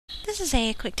is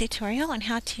a quick tutorial on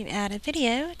how to add a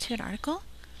video to an article.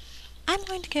 I'm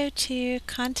going to go to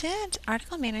Content,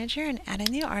 Article Manager, and add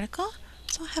a new article.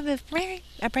 So I'll have a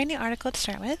brand new article to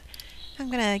start with. I'm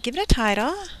going to give it a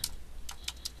title.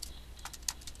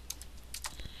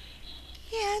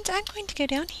 And I'm going to go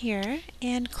down here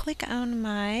and click on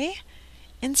my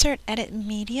Insert Edit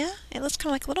Media. It looks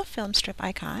kind of like a little film strip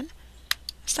icon.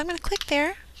 So I'm going to click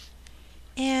there.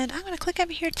 And I'm going to click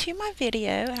over here to my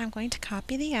video, and I'm going to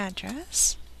copy the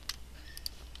address.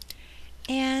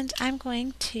 And I'm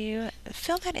going to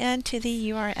fill that into the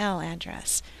URL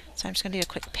address. So I'm just going to do a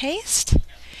quick paste.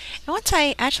 And once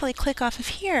I actually click off of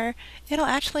here, it'll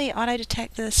actually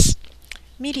auto-detect this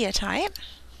media type.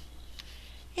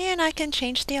 And I can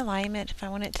change the alignment if I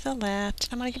want it to the left.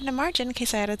 I'm going to give it a margin in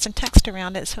case I added some text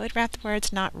around it, so it'd wrap the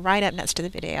words not right up next to the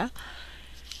video.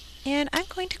 And I'm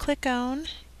going to click on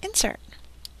Insert.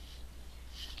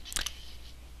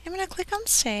 I'm going to click on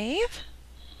Save.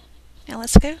 Now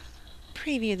let's go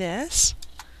preview this.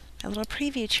 A little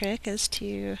preview trick is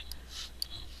to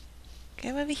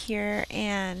go over here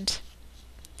and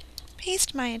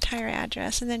paste my entire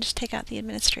address and then just take out the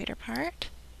administrator part.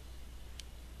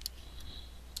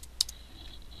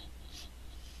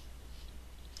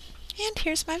 And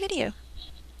here's my video.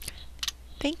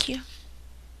 Thank you.